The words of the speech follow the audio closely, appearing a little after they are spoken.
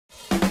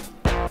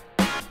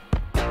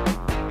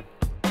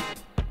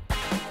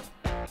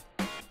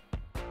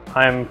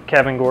I'm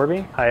Kevin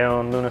Gorby. I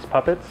own Lunas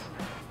Puppets.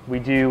 We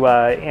do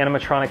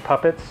animatronic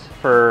puppets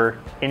for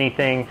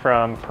anything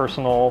from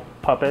personal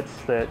puppets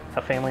that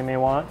a family may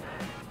want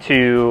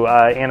to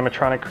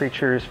animatronic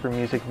creatures for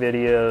music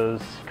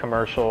videos,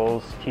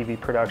 commercials, TV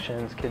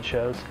productions, kid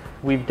shows.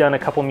 We've done a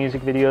couple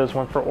music videos,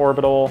 one for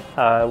Orbital,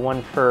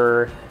 one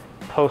for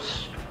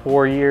Post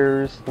 4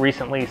 Years,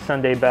 recently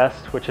Sunday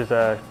Best, which is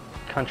a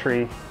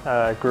country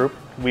group.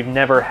 We've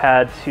never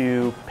had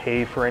to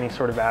pay for any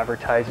sort of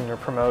advertising or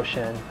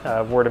promotion.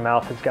 Word of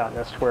mouth has gotten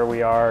us to where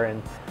we are,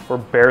 and we're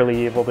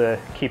barely able to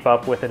keep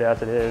up with it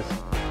as it is.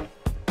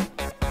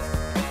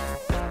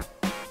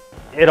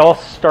 It all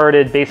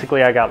started,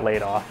 basically I got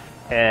laid off,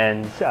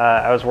 and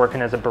I was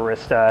working as a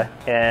barista,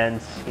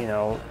 and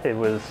it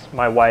was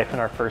my wife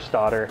and our first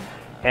daughter,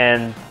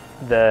 and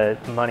the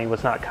money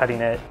was not cutting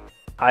it.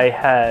 I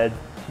had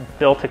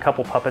built a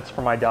couple puppets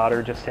for my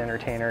daughter just to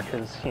entertain her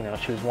because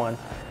she was one.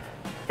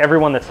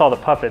 Everyone that saw the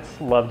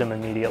puppets loved them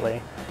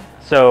immediately.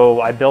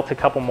 So I built a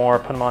couple more,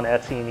 put them on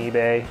Etsy and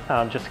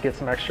eBay just to get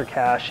some extra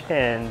cash,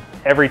 and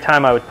every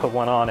time I would put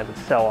one on, it would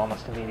sell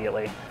almost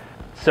immediately.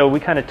 So we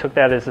kind of took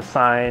that as a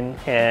sign,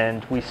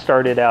 and we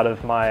started out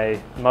of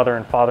my mother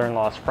and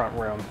father-in-law's front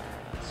room.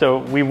 So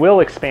we will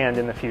expand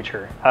in the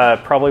future,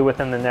 probably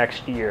within the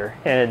next year.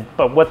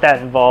 But what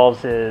that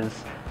involves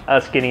is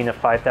us getting a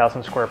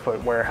 5,000 square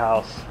foot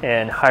warehouse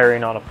and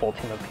hiring on a full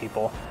team of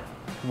people.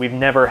 We've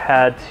never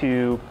had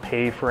to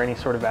pay for any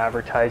sort of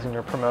advertising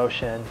or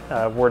promotion.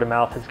 Word of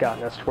mouth has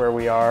gotten us to where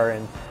we are,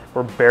 and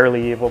we're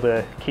barely able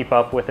to keep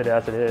up with it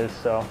as it is.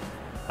 So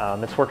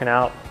it's working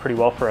out pretty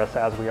well for us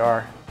as we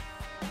are.